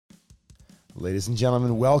Ladies and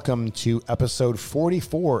gentlemen, welcome to episode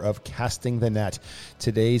 44 of Casting the Net.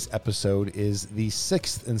 Today's episode is the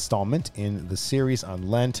 6th installment in the series on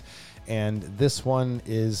Lent, and this one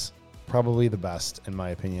is probably the best, in my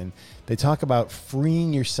opinion. They talk about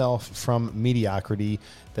freeing yourself from mediocrity.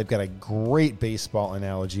 They've got a great baseball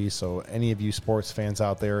analogy, so any of you sports fans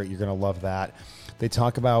out there, you're going to love that. They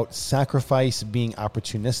talk about sacrifice, being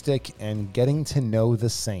opportunistic, and getting to know the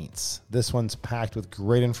saints. This one's packed with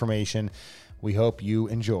great information. We hope you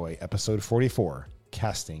enjoy episode 44,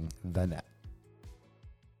 Casting the Net.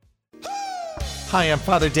 Hi, I'm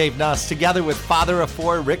Father Dave Nuss, together with Father of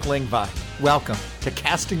Four, Rick Lingvi. Welcome to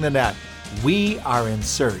Casting the Net. We are in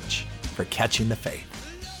search for catching the faith.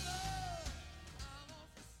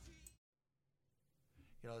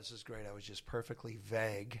 You know, this is great. I was just perfectly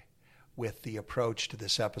vague with the approach to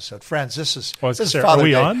this episode. Friends, this is Father Dave. Are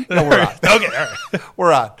we on? No, we're on. Okay, all right.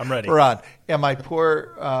 We're on. I'm ready. We're on. And my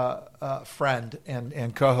poor friend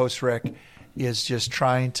and co-host Rick is just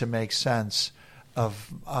trying to make sense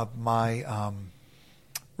of my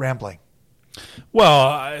rambling.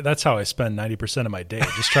 Well, that's how I spend 90% of my day,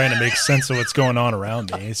 just trying to make sense of what's going on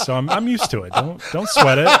around me. So I'm used to it. Don't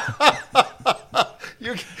sweat it.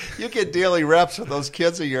 You get daily reps with those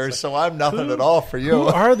kids of yours, so I'm nothing at all for you. Who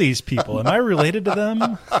are these people? Am I related to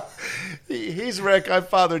them? He's Rick. I'm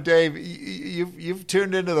Father Dave. You've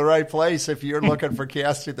tuned into the right place if you're looking for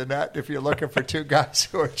Casting the Net. If you're looking for two guys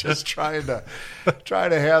who are just trying to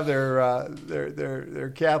have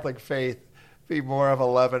their Catholic faith be more of a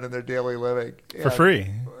leaven in their daily living For free.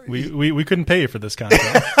 We couldn't pay you for this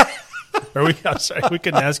content. I'm sorry, we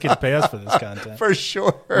couldn't ask you to pay us for this content. For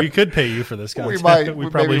sure. We could pay you for this content. We might. We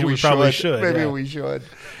probably should. Maybe yeah. we should.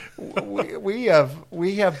 We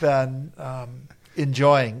have been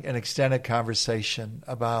enjoying an extended conversation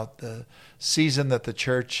about the season that the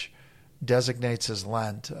church designates as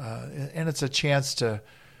Lent, and it's a chance to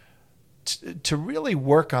really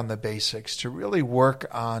work on the basics, to really work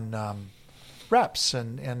on reps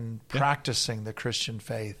and practicing the Christian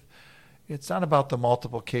faith. It's not about the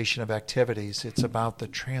multiplication of activities. It's about the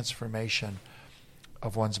transformation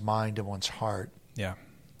of one's mind and one's heart. Yeah.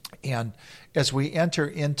 And as we enter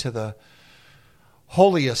into the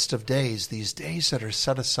holiest of days, these days that are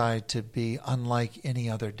set aside to be unlike any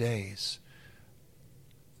other days,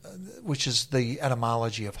 which is the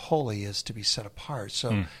etymology of holy, is to be set apart.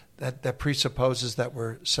 So that presupposes that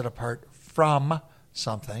we're set apart from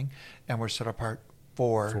something and we're set apart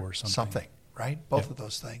for something, right? Both of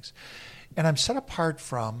those things. And I'm set apart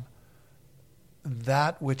from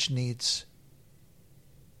that which needs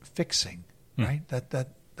fixing, right?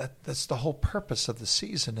 That's the whole purpose of the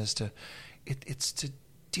season, is it's to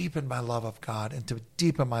deepen my love of God and to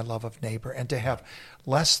deepen my love of neighbor and to have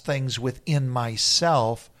less things within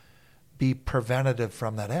myself be preventative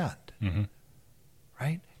from that end,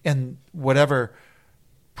 right? And whatever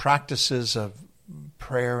practices of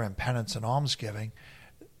prayer and penance and almsgiving,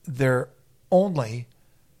 they're only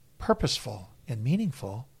purposeful and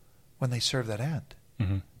meaningful when they serve that end.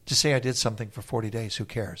 To say I did something for 40 days, who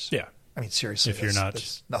cares? Yeah. I mean, seriously, if you're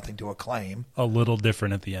that's nothing to acclaim. A little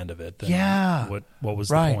different at the end of it than what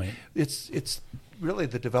was right. the point? It's really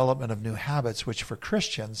the development of new habits, which for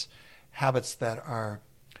Christians, habits that are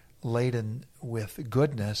laden with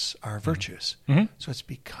goodness are virtues. So it's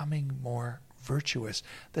becoming more virtuous.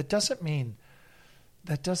 That doesn't mean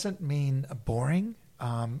boring.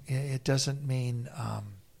 It doesn't mean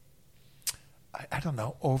I don't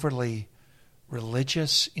know, overly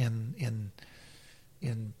religious in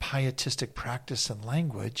pietistic practice and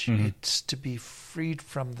language. It's to be freed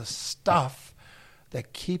from the stuff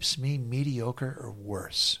that keeps me mediocre or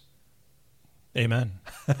worse. Amen.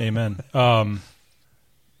 Amen. And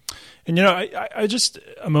I just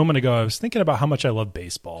a moment ago I was thinking about how much I love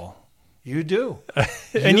baseball. You do.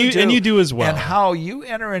 And you do as well. And how you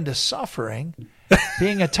enter into suffering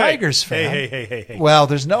being a Tigers fan. Hey. Well,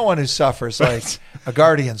 there's no one who suffers like a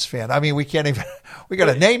Guardians fan. I mean, we got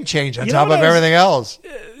a name change on top of everything else.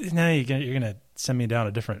 Now you're going to send me down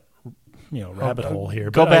a different rabbit hole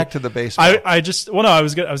here. Go back to the baseball. I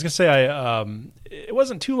was going to say it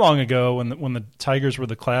wasn't too long ago when the Tigers were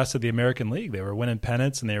the class of the American League. They were winning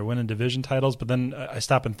pennants and they were winning division titles. But then I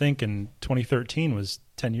stop and think, and 2013 was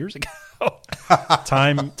 10 years ago.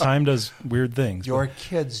 Time does weird things. Your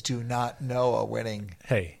kids do not know a winning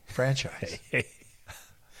franchise. Hey.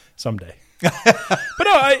 Someday. But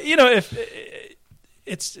no, if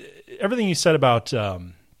it's everything you said about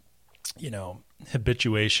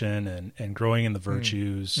habituation and growing in the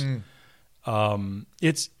virtues.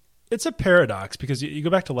 It's a paradox because you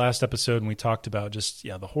go back to last episode and we talked about just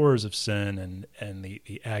the horrors of sin and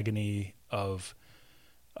the agony of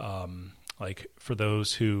like for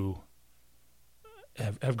those who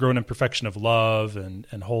have grown in perfection of love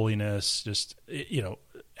and holiness, just,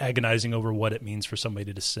 agonizing over what it means for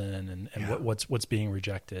somebody to sin and what's being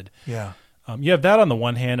rejected. Yeah. You have that on the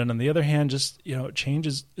one hand, and on the other hand, just, change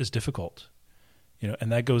is difficult,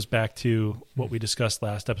 and that goes back to what we discussed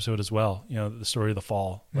last episode as well. The story of the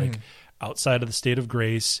fall, like outside of the state of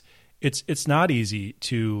grace, it's not easy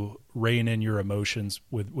to rein in your emotions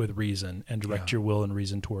with reason and direct your will and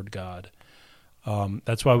reason toward God.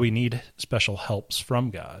 That's why we need special helps from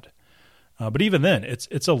God. But even then,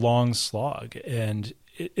 it's a long slog, and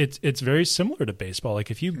it's very similar to baseball.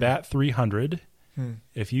 Like if you bat 300,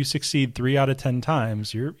 if you succeed 3 out of 10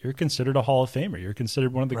 times, you're considered a Hall of Famer. You're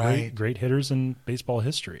considered one of the great hitters in baseball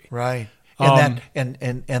history. Right. And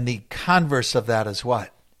and the converse of that is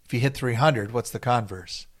what? If you hit 300, what's the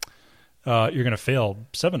converse? You're going to fail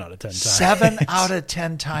 7 out of 10 times. 7 out of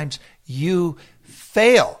 10 times you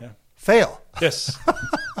fail. Yeah. Fail. Yes.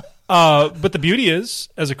 But the beauty is,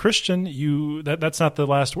 as a Christian, that's not the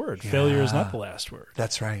last word. Yeah. Failure is not the last word.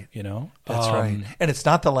 That's right. That's right. And it's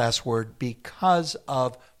not the last word because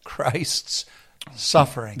of Christ's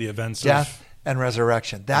suffering, the events, death, and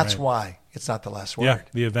resurrection. That's why it's not the last word. Yeah,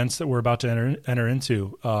 the events that we're about to enter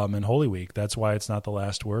into in Holy Week. That's why it's not the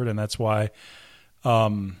last word, and that's why,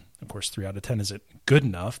 of course, 3 out of 10 isn't good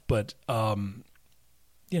enough, but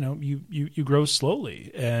you grow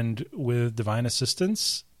slowly, and with divine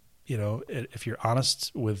assistance, if you're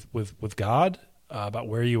honest with God about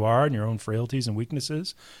where you are and your own frailties and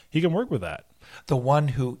weaknesses, He can work with that. The one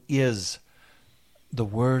who is the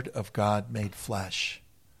Word of God made flesh,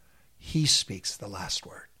 He speaks the last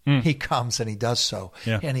word. He comes and He does so,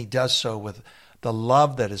 and He does so with the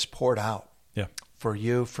love that is poured out for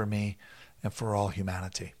you, for me, and for all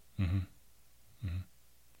humanity. Mm-hmm. Mm-hmm.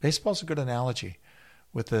 Baseball's a good analogy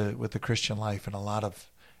with the Christian life in a lot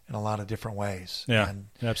of different ways. Yeah, and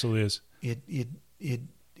it absolutely is.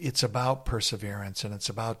 It's about perseverance, and it's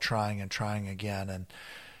about trying and trying again. And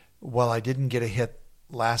while I didn't get a hit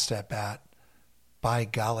last at bat, by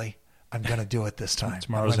golly, I'm going to do it this time.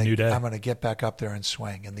 Tomorrow's a new day. I'm going to get back up there and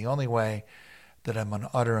swing. And the only way that I'm an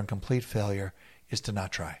utter and complete failure is to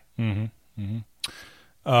not try. Mm-hmm.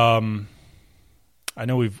 Mm-hmm. I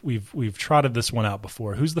know we've trotted this one out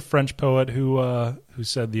before. Who's the French poet who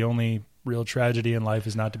said the only real tragedy in life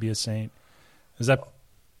is not to be a saint? Is that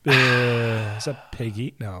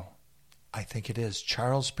Péguy? No, I think it is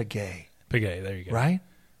Charles Péguy. Péguy, there you go. Right?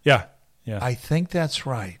 Yeah. I think that's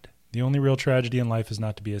right. The only real tragedy in life is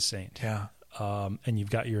not to be a saint. Yeah. And you've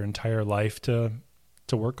got your entire life to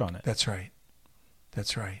work on it. That's right.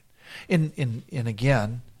 That's right. In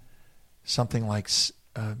again, something like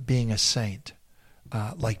being a saint.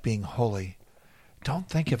 Like being holy, don't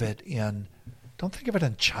think of it in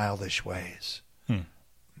childish ways.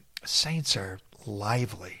 Saints are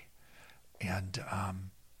lively and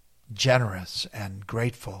generous and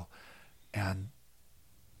grateful and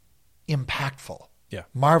impactful. Yeah,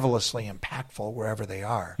 marvelously impactful wherever they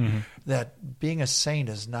are. Mm-hmm. That being a saint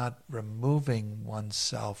is not removing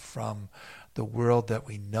oneself from the world that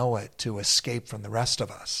we know it to escape from the rest of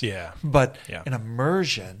us. Yeah, but an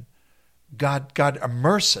immersion. God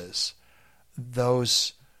immerses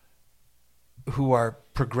those who are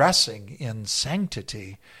progressing in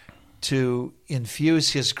sanctity to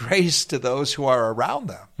infuse His grace to those who are around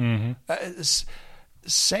them. Mm-hmm.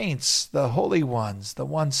 Saints, the holy ones, the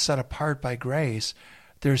ones set apart by grace,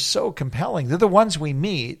 they're so compelling. They're the ones we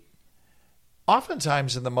meet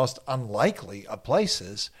oftentimes in the most unlikely of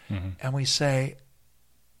places, and we say,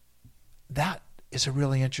 that is a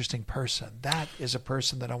really interesting person. That is a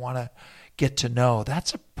person that I want to get to know.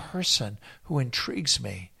 That's a person who intrigues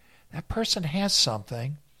me. That person has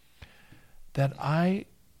something that I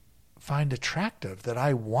find attractive, that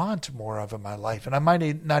I want more of in my life. And I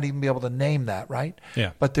might not even be able to name that, right?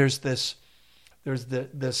 Yeah. But there's this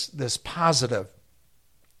positive,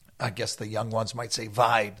 I guess the young ones might say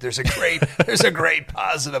vibe. There's a great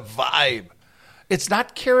positive vibe. It's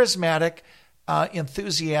not charismatic,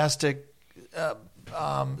 enthusiastic,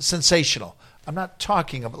 sensational. I'm not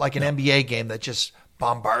talking about like an NBA game that just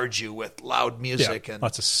bombards you with loud music and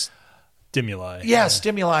lots of stimuli. Yeah,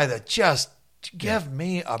 stimuli that just give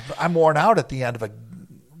me I'm worn out at the end of a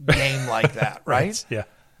game like that, right? Yeah.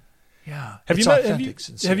 Yeah. Have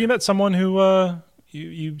you met someone who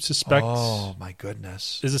you suspect? Oh my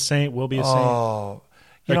goodness, is a saint? Will be a saint? Oh,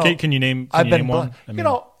 can you name? Can you name one?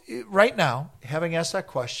 Right now, having asked that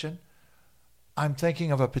question, I'm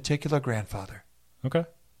thinking of a particular grandfather. Okay.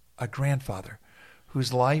 A grandfather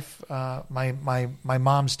whose life, my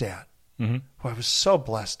mom's dad, who I was so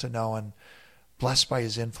blessed to know and blessed by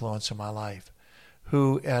his influence in my life,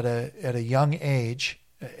 who at a young age,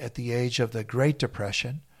 at the age of the Great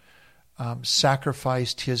Depression,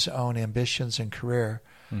 sacrificed his own ambitions and career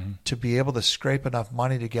to be able to scrape enough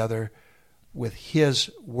money together with his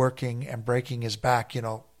working and breaking his back,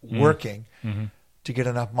 working to get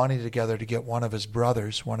enough money together to get one of his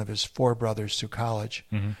 4 brothers through college,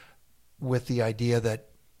 with the idea that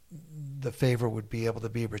the favor would be able to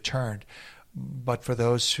be returned. But for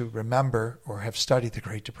those who remember or have studied the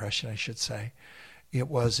Great Depression, I should say, it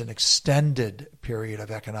was an extended period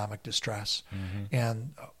of economic distress,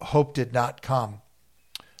 and hope did not come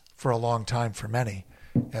for a long time for many,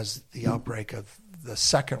 as the outbreak of the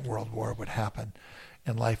Second World War would happen,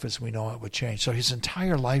 and life as we know it would change. So his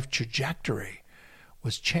entire life trajectory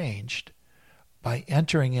was changed by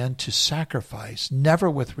entering into sacrifice, never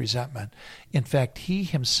with resentment. In fact, he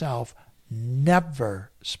himself never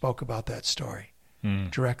spoke about that story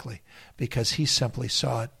directly, because he simply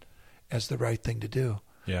saw it as the right thing to do.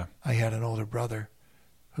 Yeah. I had an older brother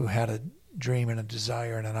who had a dream and a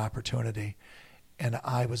desire and an opportunity, and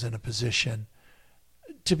I was in a position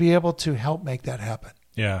to be able to help make that happen.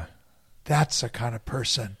 Yeah. That's the kind of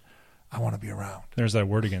person I want to be around. There's that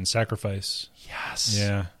word again, sacrifice. Yes.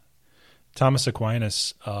 Yeah. Thomas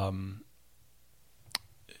Aquinas, and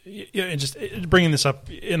just bringing this up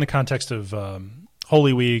in the context of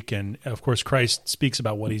Holy Week, and of course Christ speaks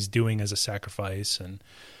about what he's doing as a sacrifice, and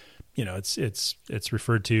it's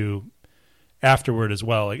referred to afterward as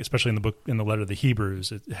well, like especially in the letter of the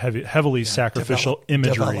Hebrews, heavily sacrificial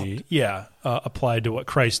imagery, applied to what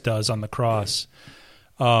Christ does on the cross.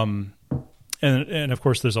 And of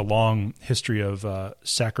course, there's a long history of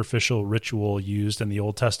sacrificial ritual used in the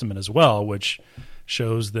Old Testament as well, which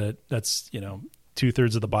shows that that's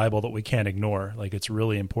 2/3 of the Bible that we can't ignore. Like, it's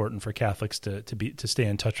really important for Catholics to stay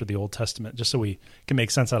in touch with the Old Testament, just so we can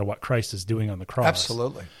make sense out of what Christ is doing on the cross.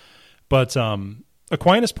 Absolutely. But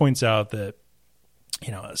Aquinas points out that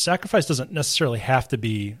sacrifice doesn't necessarily have to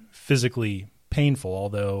be physically painful,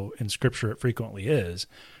 although in Scripture it frequently is.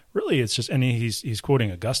 Really, it's just, and he's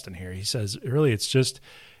quoting Augustine here. He says, really,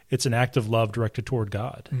 it's an act of love directed toward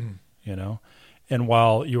God, And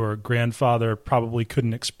while your grandfather probably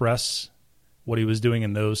couldn't express what he was doing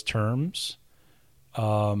in those terms,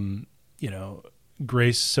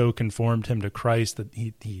 grace so conformed him to Christ that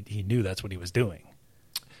he knew that's what he was doing.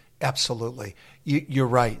 Absolutely. You're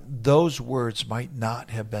right. Those words might not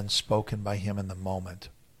have been spoken by him in the moment,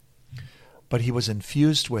 but he was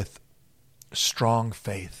infused with strong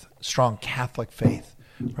faith, strong Catholic faith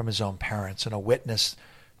from his own parents, and a witness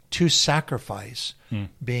to sacrifice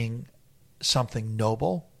being something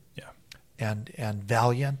noble and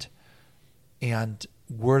valiant and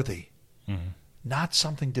worthy, not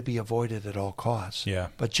something to be avoided at all costs,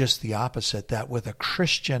 but just the opposite, that with a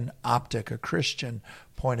Christian optic, a Christian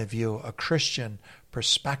point of view, a Christian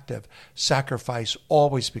perspective, sacrifice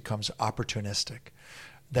always becomes opportunistic,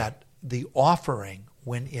 that the offering,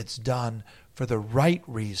 when it's done for the right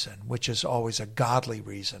reason, which is always a godly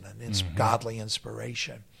reason and it's godly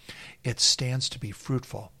inspiration, it stands to be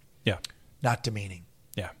fruitful, not demeaning.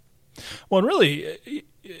 Yeah. Well, and really,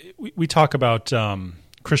 we talk about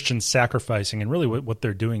Christians sacrificing, and really what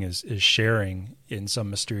they're doing is sharing in some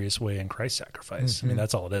mysterious way in Christ's sacrifice. I mean,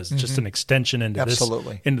 that's all it is. It's just an extension into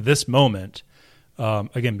this moment,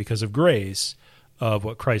 again, because of grace, of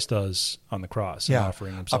what Christ does on the cross, and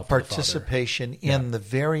offering himself a participation to the Father. in the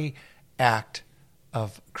very act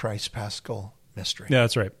of Christ's paschal mystery. Yeah,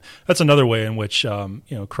 that's right. That's another way in which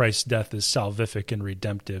Christ's death is salvific and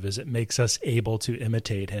redemptive, is it makes us able to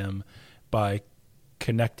imitate him by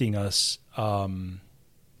connecting us,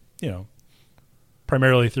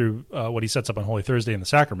 primarily through what he sets up on Holy Thursday and the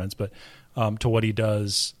sacraments, but to what he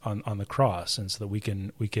does on the cross, and so that we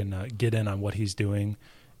can get in on what he's doing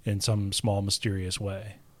in some small mysterious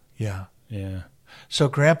way. Yeah. Yeah. So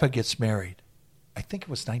Grandpa gets married. I think it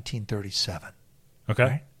was 1937.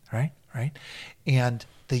 Okay. Right. And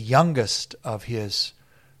the youngest of his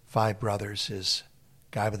 5 brothers is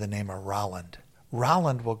a guy by the name of Roland.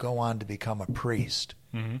 Roland will go on to become a priest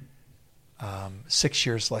 6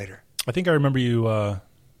 years later. I think I remember you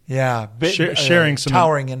sharing some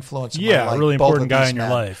towering influence in my life. Yeah, a really important guy in your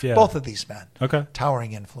life. Yeah. Both of these men. Okay.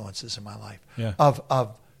 Towering influences in my life. Yeah.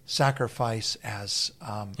 Of sacrifice as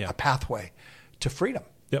a pathway to freedom.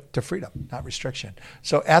 Yep. To freedom, not restriction.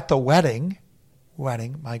 So at the wedding,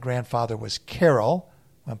 my grandfather was Carol,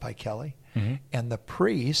 went by Kelly, and the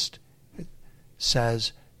priest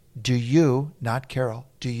says, do you, not Carol,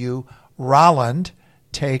 do you, Roland,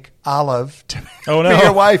 take Olive to be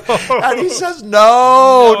your wife? And he says,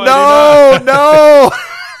 no.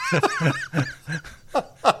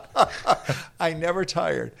 I never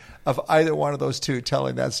tired of either one of those two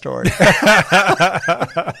telling that story.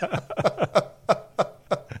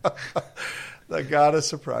 The God of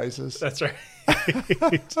surprises. That's right.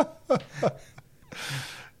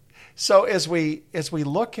 So as we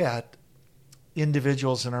look at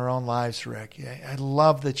individuals in our own lives, Rick, I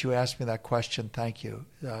love that you asked me that question. Thank you.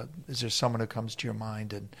 Is there someone who comes to your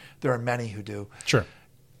mind? And there are many who do. Sure.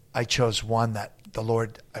 I chose one that the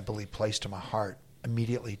Lord, I believe, placed in my heart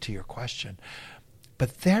immediately to your question.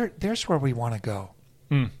 But there's where we want to go.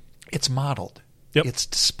 It's modeled. Yep. It's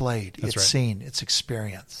displayed. That's it's right. seen. It's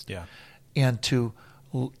experienced. Yeah. And to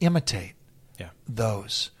imitate Yeah.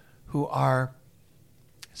 those who are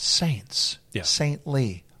saints, Yeah.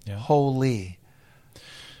 saintly, Yeah. holy.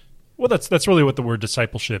 Well, that's really what the word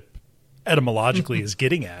discipleship etymologically is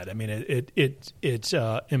getting at. I mean, it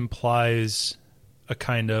implies a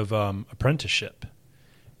kind of apprenticeship,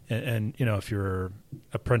 and you know, if you're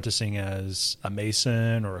apprenticing as a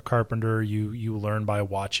mason or a carpenter, you learn by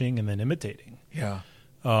watching and then imitating. Yeah.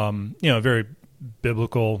 You know, a very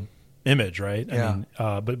biblical image, right? Yeah.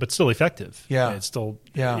 I mean, but still effective. Yeah. It's still,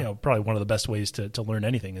 Yeah. you know, probably one of the best ways to learn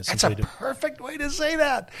anything is That's a simply to, perfect way to say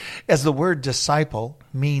that. As the word disciple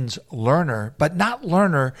means learner, but not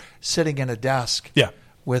learner sitting in a desk yeah,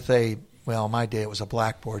 with my day it was a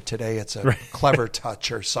blackboard. Today it's a Right. clever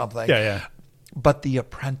touch or something. yeah, But the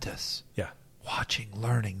apprentice, yeah, watching,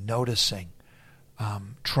 learning, noticing,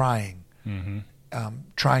 trying, mm-hmm.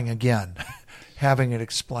 Trying again, having it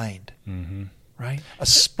explained. Mm-hmm. Right? A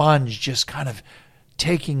sponge just kind of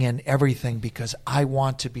taking in everything because I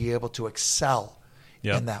want to be able to excel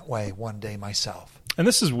Yep. in that way one day myself. And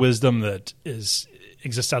this is wisdom that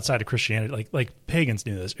exists outside of Christianity. Like pagans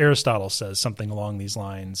knew this. Aristotle says something along these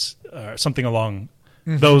lines, something along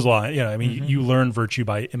those lines. You know, I mean, you learn virtue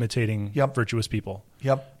by imitating virtuous people.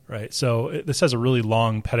 Yep. Right. So this has a really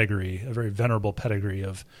long pedigree, a very venerable pedigree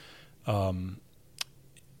of,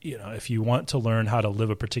 you know, if you want to learn how to live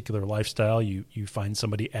a particular lifestyle, you find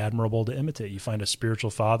somebody admirable to imitate. You find a spiritual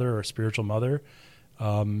father or a spiritual mother,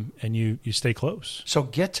 and you stay close. So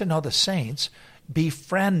get to know the saints,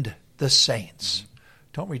 befriend the saints.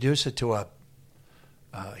 Don't reduce it to a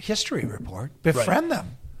history report. Befriend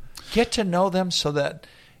them. Get to know them so that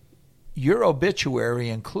your obituary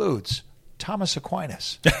includes Thomas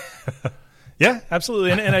Aquinas. Yeah,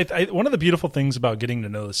 absolutely. And I one of the beautiful things about getting to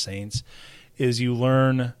know the saints is you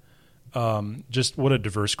learn just what a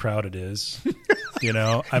diverse crowd it is. You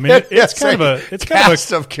know, I mean, it's kind of a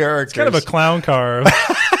cast of characters. It's kind of a clown car.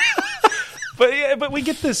 But we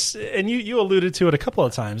get this, and you alluded to it a couple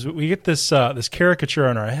of times. We get this this caricature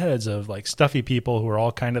in our heads of like stuffy people who are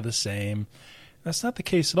all kind of the same. That's not the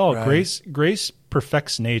case at all. Right. Grace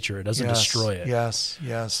perfects nature. It doesn't destroy it. Yes.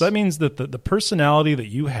 So that means that the personality that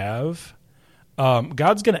you have,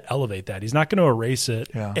 God's going to elevate that. He's not going to erase it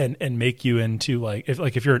and make you into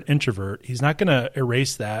if you're an introvert, he's not going to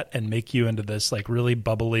erase that and make you into this like really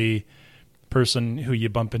bubbly person who you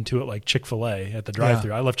bump into at like Chick-fil-A at the drive-thru.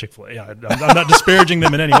 Yeah. I love Chick-fil-A. Yeah, I'm not disparaging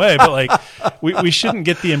them in any way, but like we shouldn't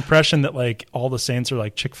get the impression that like all the saints are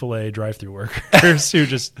like Chick-fil-A drive-thru workers who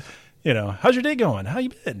just, you know, how's your day going? How you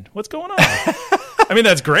been? What's going on? I mean,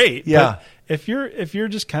 that's great. Yeah. But if you're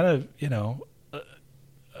just kind of, you know,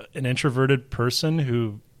 an introverted person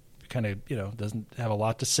who kind of, you know, doesn't have a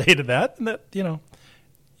lot to say to that, and that, you know,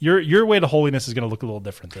 your way to holiness is going to look a little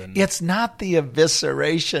different than. It's not the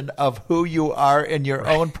evisceration of who you are in your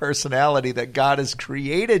own personality that God has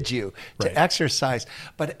created you to exercise,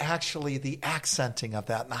 but actually the accenting of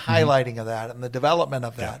that and the highlighting of that and the development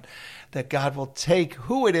of that God will take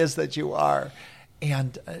who it is that you are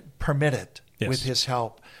and permit it with his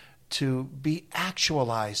help to be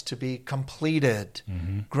actualized, to be completed,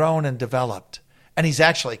 grown and developed. And he's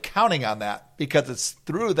actually counting on that because it's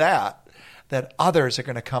through that others are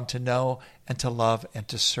going to come to know and to love and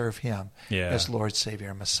to serve him as Lord, Savior,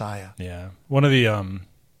 and Messiah. Yeah. One of the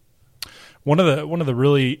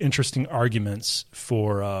really interesting arguments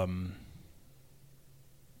for now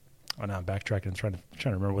I'm backtracking and trying to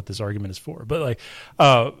remember what this argument is for. But like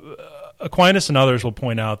Aquinas and others will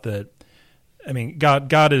point out that, I mean,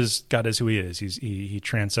 God is who he is. He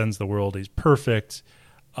transcends the world. He's perfect.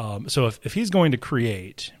 So if he's going to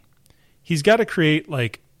create, he's got to create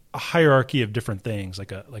like a hierarchy of different things,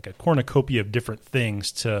 like a cornucopia of different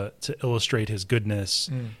things to illustrate his goodness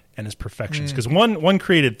and his perfections. Because one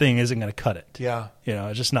created thing isn't going to cut it. Yeah, you know,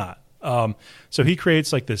 it's just not. So he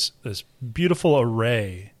creates like this beautiful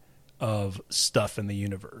array of stuff in the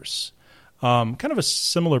universe. Kind of a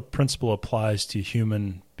similar principle applies to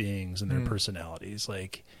human beings and their personalities.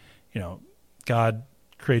 Like, you know, God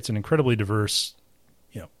creates an incredibly diverse,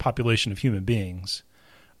 you know, population of human beings.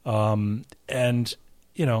 and,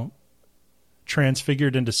 you know,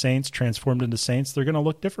 transfigured into saints, transformed into saints, they're going to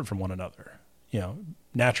look different from one another, you know,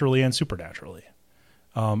 naturally and supernaturally.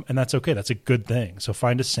 And that's okay. That's a good thing. So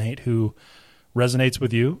find a saint who resonates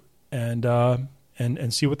with you and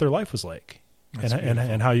see what their life was like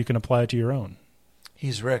and how you can apply it to your own.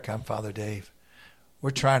 He's Rick. I'm Father Dave. We're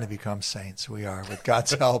trying to become saints. We are, with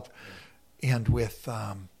God's help and with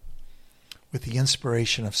the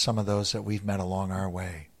inspiration of some of those that we've met along our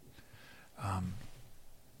way.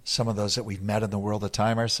 Some of those that we've met in the world of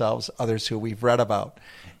time ourselves, others who we've read about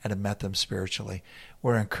and have met them spiritually.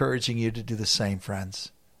 We're encouraging you to do the same,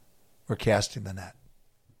 friends. We're casting the net.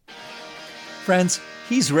 Friends,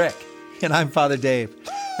 he's Rick, and I'm Father Dave,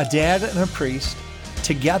 a dad and a priest,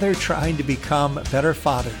 together trying to become better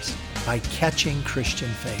fathers by catching Christian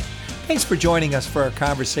faith. Thanks for joining us for our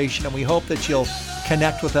conversation, and we hope that you'll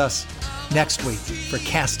connect with us next week for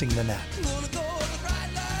Casting the Net.